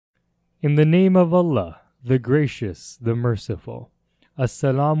In the name of Allah, the Gracious, the Merciful.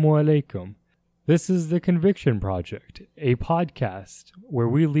 Assalamu alaikum. This is The Conviction Project, a podcast where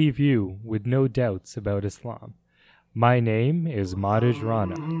we leave you with no doubts about Islam. My name is Maarij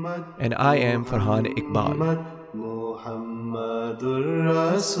Farhan. And I am Farhan Iqbal. Muhammadur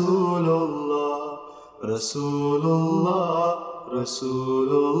Rasulullah, Rasulullah,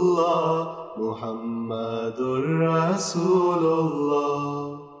 Rasulullah, Muhammadur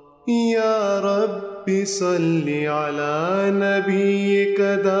Rasulullah. Ya Rabbi salli ala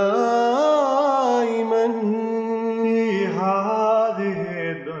nabiyyika daiman fi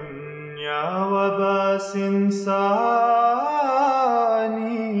hadhihi dunya wa basin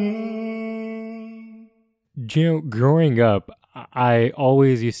Growing up, I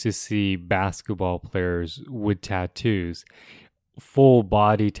always used to see basketball players with tattoos, full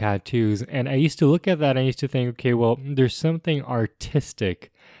body tattoos. And I used to look at that and I used to think, okay, well, there's something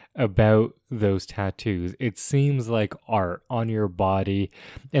artistic about those tattoos. It seems like art on your body.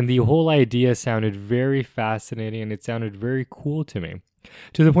 And the whole idea sounded very fascinating and it sounded very cool to me.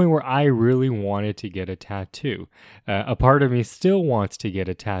 To the point where I really wanted to get a tattoo. A part of me still wants to get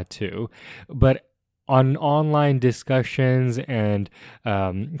a tattoo, but on online discussions and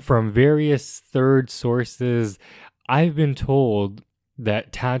from various third sources, I've been told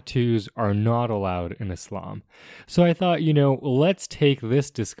that tattoos are not allowed in Islam. So I thought, let's take this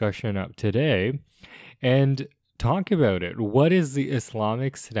discussion up today and talk about it. What is the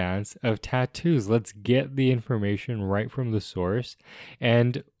Islamic stance of tattoos? Let's get the information right from the source,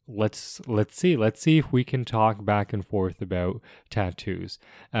 and let's see if we can talk back and forth about tattoos.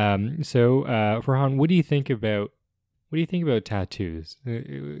 So Farhan, what do you think about tattoos?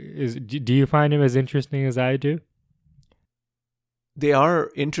 Do you find them as interesting as I do? They are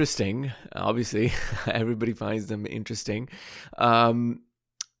interesting. Obviously, everybody finds them interesting. The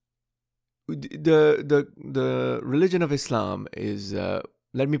religion of Islam is,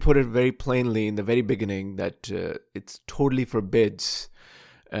 let me put it very plainly in the very beginning, that it's totally forbids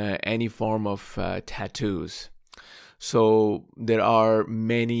any form of tattoos. So there are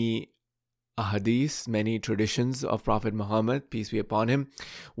many ahadith, many traditions of Prophet Muhammad, peace be upon him,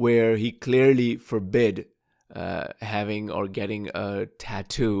 where he clearly forbid having or getting a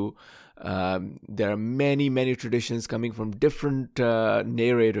tattoo. There are many traditions coming from different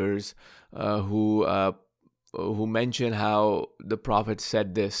narrators who mention how the Prophet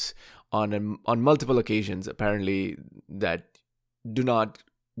said this on multiple occasions, apparently, that do not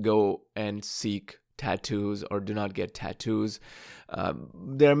go and seek tattoos or do not get tattoos.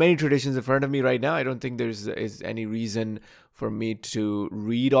 There are many traditions in front of me right now. I don't think is any reason for me to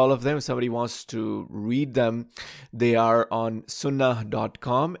read all of them. If somebody wants to read them, they are on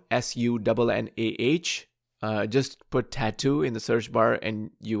sunnah.com, SUNNAH. Just put tattoo in the search bar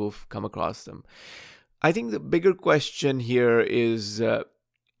and you will come across them. I think the bigger question here is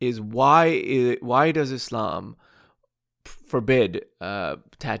why does Islam forbid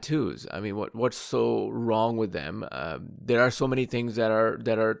tattoos? I mean, what's so wrong with them? There are so many things that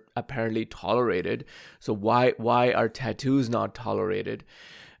are apparently tolerated. So why are tattoos not tolerated?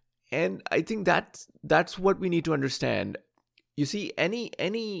 And I think that's what we need to understand. You see,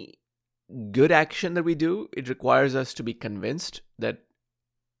 any good action that we do, it requires us to be convinced that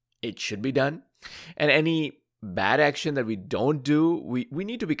it should be done. And any bad action that we don't do, we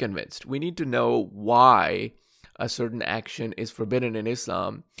need to be convinced. We need to know why a certain action is forbidden in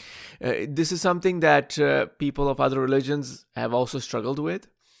Islam. This is something that people of other religions have also struggled with.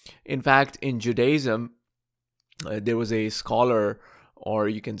 In fact, in Judaism, there was a scholar, or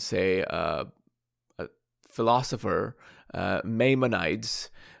you can say a philosopher,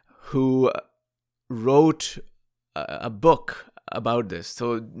 Maimonides, who wrote a book about this.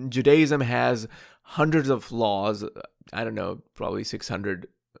 So Judaism has hundreds of laws, I don't know, probably 600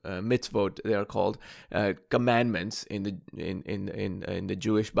 mitzvot, they are called, commandments in the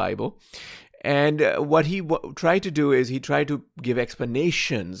Jewish Bible. And what he tried to do is he tried to give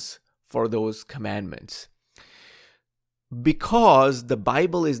explanations for those commandments. Because the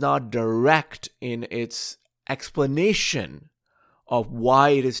Bible is not direct in its explanation of why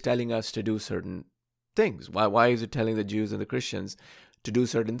it is telling us to do certain things. Why is it telling the Jews and the Christians to do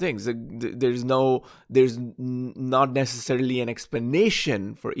certain things? There's not necessarily an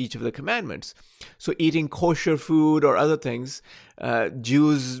explanation for each of the commandments. So eating kosher food or other things,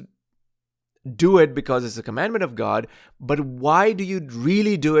 Jews do it because it's a commandment of God, but why do you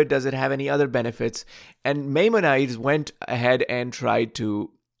really do it? Does it have any other benefits? And Maimonides went ahead and tried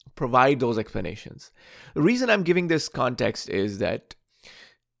to provide those explanations. The reason I'm giving this context is that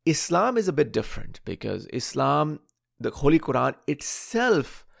Islam is a bit different, because Islam, the Holy Quran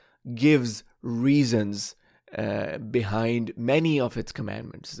itself, gives reasons behind many of its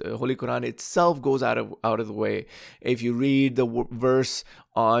commandments. The Holy Quran itself goes out of the way. If you read the verse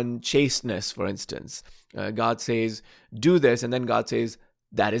on chasteness, for instance, God says, do this, and then God says,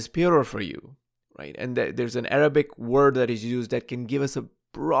 that is purer for you, right? And there's an Arabic word that is used that can give us a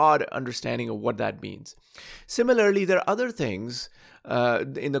broad understanding of what that means. Similarly, there are other things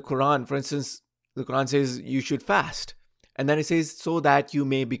in the Quran. For instance, the Quran says you should fast, and then it says so that you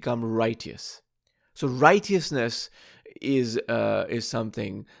may become righteous. So righteousness is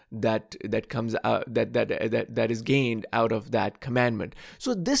something that comes out that is gained out of that commandment.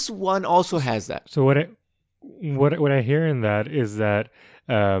 So this one also has that. So what I hear in that is that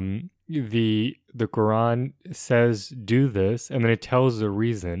the Quran says do this, and then it tells the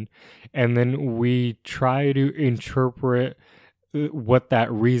reason, and then we try to interpret what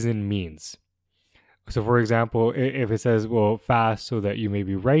that reason means. So, for example, if it says, well, fast so that you may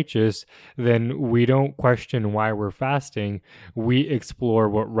be righteous, then we don't question why we're fasting. We explore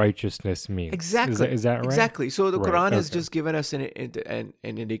what righteousness means. Exactly. Is that right? Exactly. So the Quran has just given us an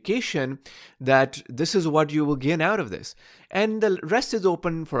indication that this is what you will gain out of this. And the rest is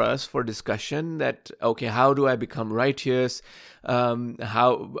open for us for discussion that, okay, how do I become righteous?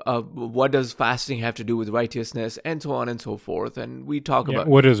 What does fasting have to do with righteousness, and so on and so forth. And we talk about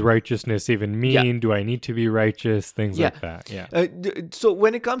what does righteousness even mean? Yeah. Do I need to be righteous? Things like that. Yeah. So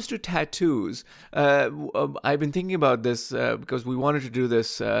when it comes to tattoos, I've been thinking about this because we wanted to do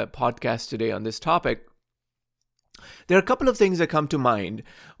this podcast today on this topic. There are a couple of things that come to mind.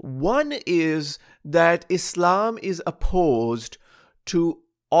 One is that Islam is opposed to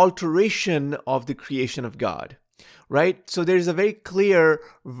alteration of the creation of God. Right? So there's a very clear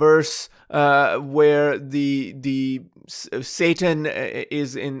verse where the Satan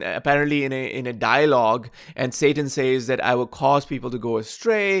is apparently in a dialogue, and Satan says that I will cause people to go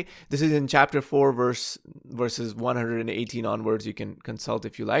astray. This is in chapter 4, verses 118 onwards. You can consult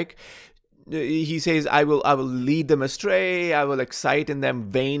if you like. He says, I will lead them astray. I will excite in them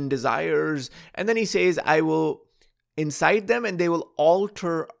vain desires. And then he says, I will incite them and they will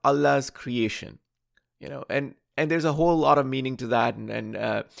alter Allah's creation. And there's a whole lot of meaning to that.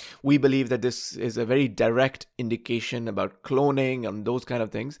 And we believe that this is a very direct indication about cloning and those kind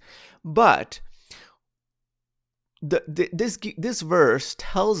of things. But this verse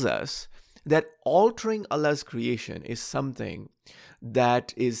tells us that altering Allah's creation is something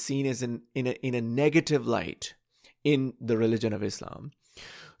that is seen as in a negative light in the religion of Islam.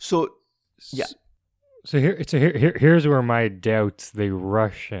 So, yeah. So here's where my doubts, they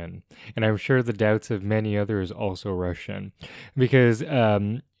rush in. And I'm sure the doubts of many others also rush in. Because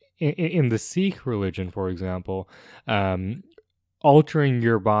in the Sikh religion, for example, altering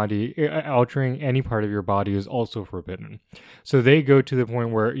your body, altering any part of your body is also forbidden. So they go to the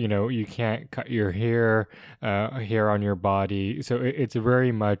point where, you can't cut your hair on your body. So it's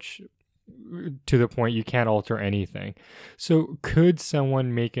very much to the point you can't alter anything. So could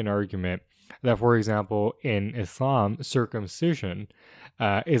someone make an argument that, for example, in Islam, circumcision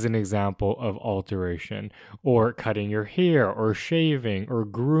is an example of alteration, or cutting your hair, or shaving, or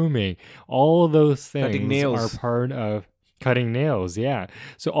grooming? All of those things are part of cutting nails. Yeah.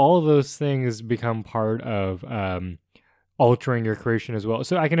 So all of those things become part of altering your creation as well.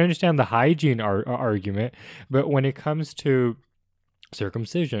 So I can understand the hygiene argument, but when it comes to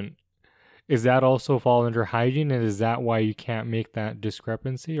circumcision, is that also fall under hygiene, and is that why you can't make that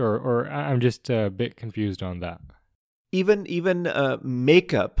discrepancy? Or I'm just a bit confused on that. Even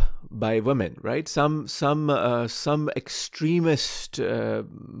makeup by women, right? Some extremist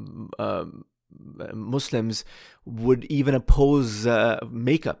Muslims would even oppose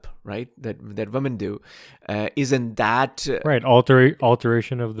makeup, right? That women do. Isn't that right?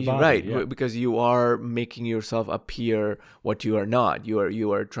 Alteration of the body, right? Yeah. Because you are making yourself appear what you are not.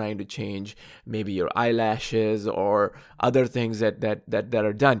 You are trying to change maybe your eyelashes or other things that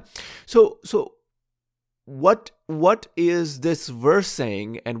are done. So what is this verse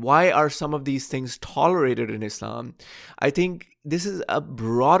saying, and why are some of these things tolerated in Islam? I think this is a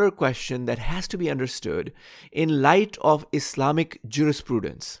broader question that has to be understood in light of Islamic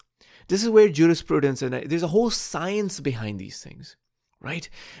jurisprudence. This is where jurisprudence, and there's a whole science behind these things, right?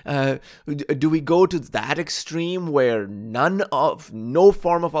 Do we go to that extreme where no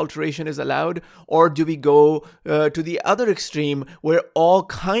form of alteration is allowed? Or do we go to the other extreme where all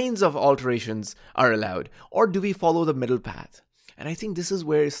kinds of alterations are allowed? Or do we follow the middle path? And I think this is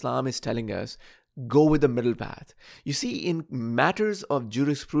where Islam is telling us, go with the middle path. You see, in matters of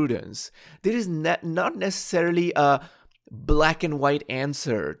jurisprudence, there is not necessarily a black and white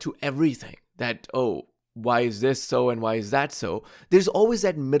answer to everything. That, why is this so and why is that so? There's always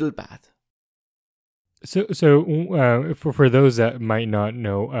that middle path. So, for those that might not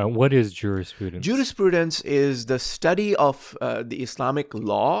know, what is jurisprudence? Jurisprudence is the study of the Islamic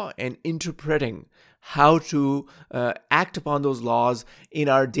law and interpreting how to act upon those laws in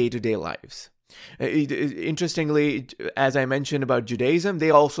our day-to-day lives. Interestingly, as I mentioned about Judaism,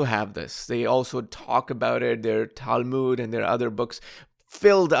 they also have this. They also talk about it. Their Talmud and their other books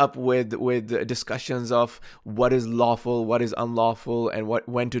filled up with discussions of what is lawful, what is unlawful, and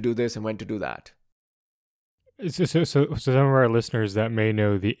when to do this and when to do that. So some of our listeners that may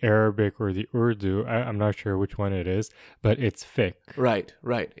know the Arabic or the Urdu, I'm not sure which one it is, but it's fiqh. Right.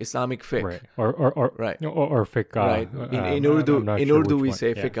 Islamic fiqh. Right. Or right. Or fiqh. Right. In Urdu we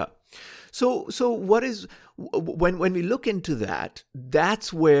say yeah. fiqh. So what is, when we look into that,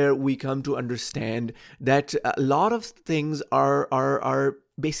 that's where we come to understand that a lot of things are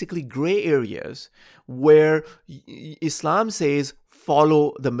basically gray areas where Islam says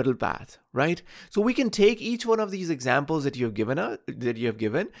follow the middle path, right? So we can take each one of these examples that you have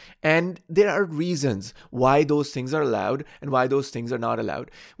given, and there are reasons why those things are allowed and why those things are not allowed.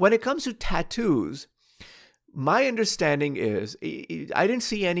 When it comes to tattoos, my understanding is, I didn't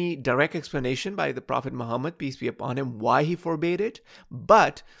see any direct explanation by the Prophet Muhammad, peace be upon him, why he forbade it.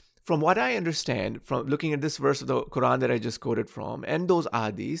 But from what I understand, from looking at this verse of the Quran that I just quoted from, and those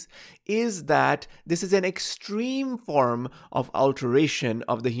ahadith, is that this is an extreme form of alteration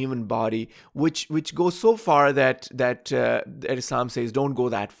of the human body, which goes so far that Islam says don't go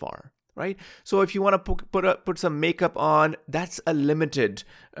that far. Right? So if you want to put some makeup on, that's a limited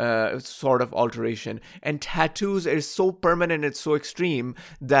sort of alteration. And tattoos is so permanent, it's so extreme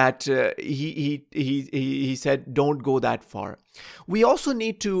that he said don't go that far. We also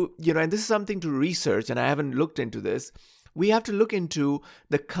need to, and this is something to research, and I haven't looked into this. We have to look into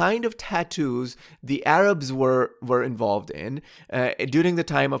the kind of tattoos the Arabs were involved in during the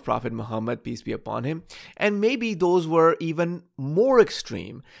time of Prophet Muhammad, peace be upon him. And maybe those were even more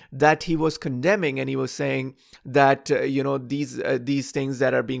extreme, that he was condemning, and he was saying that, these things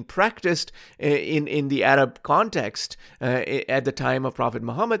that are being practiced in the Arab context at the time of Prophet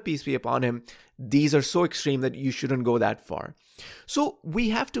Muhammad, peace be upon him, these are so extreme that you shouldn't go that far. So we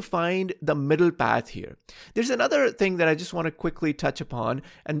have to find the middle path here. There's another thing that I just want to quickly touch upon,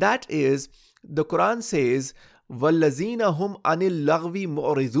 and that is the Quran says, وَالَّذِينَ هُمْ عَنِ اللَّغْوِ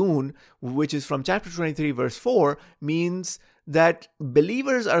مُعْرِضُونَ, which is from chapter 23, verse 4, means that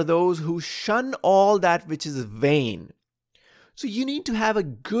believers are those who shun all that which is vain. So you need to have a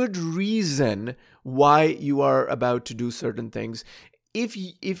good reason why you are about to do certain things. If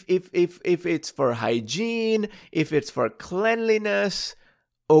it's for hygiene, if it's for cleanliness,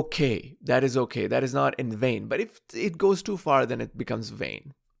 okay, that is okay. That is not in vain. But if it goes too far, then it becomes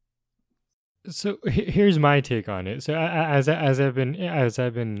vain. So here's my take on it. So as I've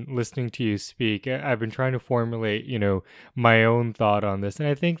been listening to you speak, I've been trying to formulate, my own thought on this, and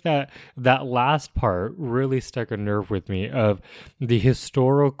I think that last part really stuck a nerve with me of the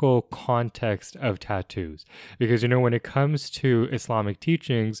historical context of tattoos, because when it comes to Islamic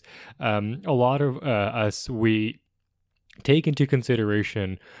teachings, a lot of us, we take into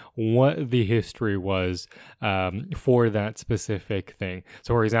consideration what the history was for that specific thing.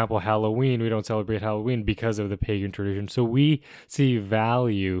 So, for example, Halloween, we don't celebrate Halloween because of the pagan tradition. So we see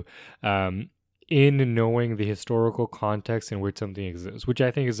value in knowing the historical context in which something exists, which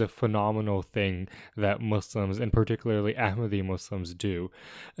I think is a phenomenal thing that Muslims, and particularly Ahmadi Muslims, do.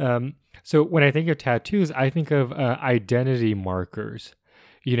 So when I think of tattoos, I think of identity markers.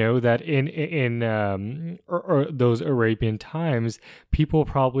 That in those Arabian times, people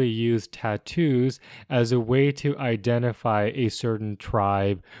probably used tattoos as a way to identify a certain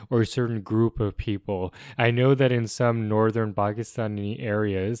tribe or a certain group of people. I know that in some northern Pakistani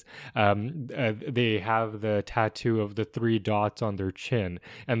areas, they have the tattoo of the 3 dots on their chin,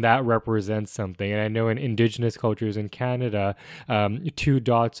 and that represents something. And I know in indigenous cultures in Canada, 2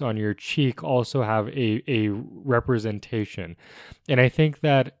 dots on your cheek also have a representation. And I think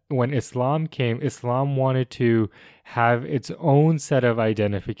that when Islam came, Islam wanted to have its own set of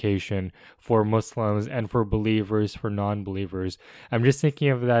identification for Muslims and for believers, for non-believers. I'm just thinking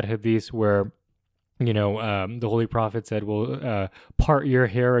of that hadith where the Holy Prophet said, well, part your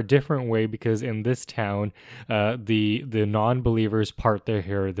hair a different way because in this town, the non-believers part their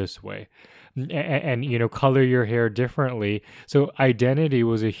hair this way. And color your hair differently. So identity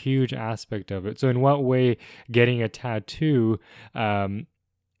was a huge aspect of it. So in what way getting a tattoo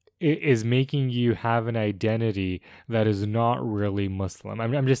is making you have an identity that is not really Muslim.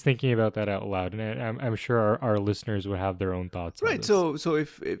 I'm just thinking about that out loud, and I'm sure our listeners would have their own thoughts on Right. this. So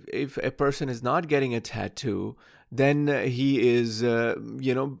if a person is not getting a tattoo, then he is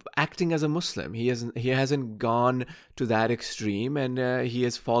acting as a Muslim. He hasn't gone to that extreme, and he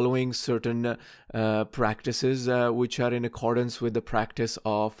is following certain practices which are in accordance with the practice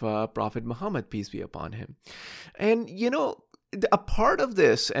of Prophet Muhammad, peace be upon him. And a part of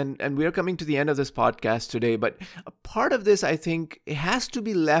this, and we are coming to the end of this podcast today, but a part of this, I think, it has to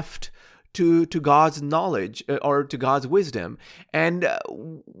be left to God's knowledge or to God's wisdom. And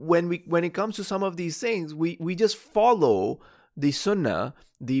when it comes to some of these things, we just follow the sunnah,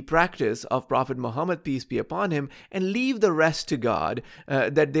 the practice of Prophet Muhammad, peace be upon him, and leave the rest to God.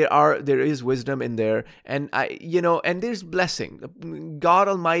 That there is wisdom in there, and and there's blessing. God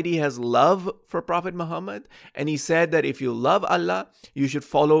Almighty has love for Prophet Muhammad, and He said that if you love Allah, you should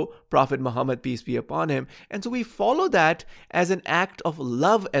follow Prophet Muhammad, peace be upon him. And so we follow that as an act of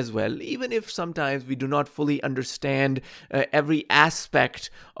love as well, even if sometimes we do not fully understand every aspect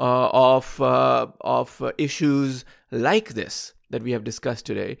of issues like this that we have discussed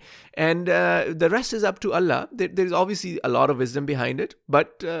today. And the rest is up to Allah. There's obviously a lot of wisdom behind it,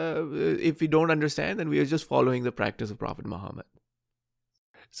 but if we don't understand, then we are just following the practice of Prophet Muhammad.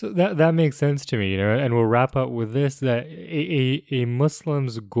 So that makes sense to me, and we'll wrap up with this, that a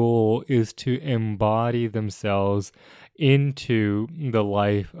Muslim's goal is to embody themselves into the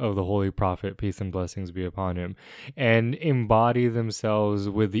life of the Holy Prophet, peace and blessings be upon him, and embody themselves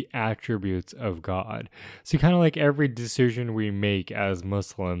with the attributes of God. So kind of like every decision we make as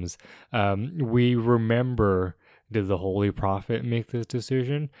Muslims, we remember, did the Holy Prophet make this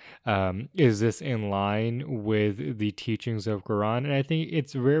decision? Is this in line with the teachings of Quran? And I think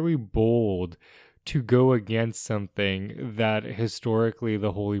it's very bold to go against something that historically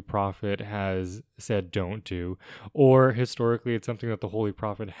the Holy Prophet has said don't do, or historically it's something that the Holy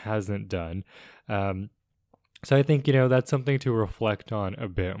Prophet hasn't done. So I think, that's something to reflect on a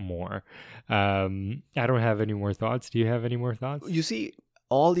bit more. I don't have any more thoughts. Do you have any more thoughts? You see,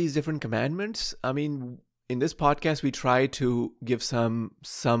 all these different commandments, I mean, in this podcast, we try to give some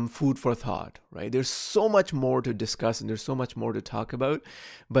food for thought, right? There's so much more to discuss and there's so much more to talk about.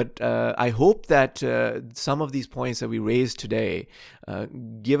 But I hope that some of these points that we raised today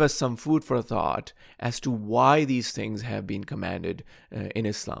give us some food for thought as to why these things have been commanded in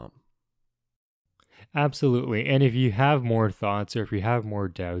Islam. Absolutely. And if you have more thoughts or if you have more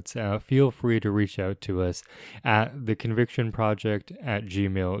doubts, feel free to reach out to us at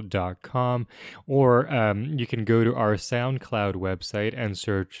theconvictionproject@gmail.com, or you can go to our SoundCloud website and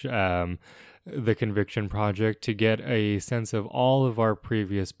search The Conviction Project to get a sense of all of our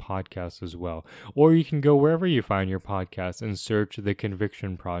previous podcasts as well. Or you can go wherever you find your podcasts and search The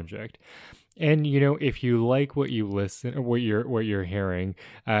Conviction Project. And if you like what you listen or what you're hearing,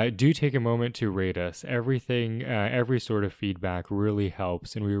 do take a moment to rate us. Every sort of feedback really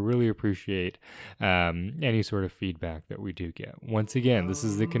helps, and we really appreciate any sort of feedback that we do get. Once again, this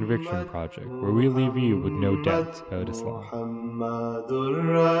is the Conviction Project, where we leave you with no doubts about Islam.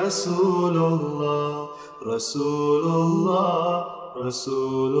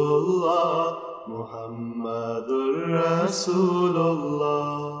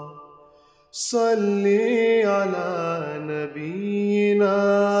 صلي على نبينا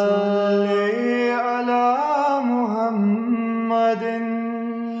صلي على محمد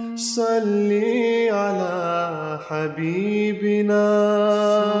صلي على حبيبنا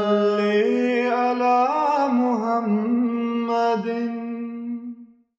صلي على محمد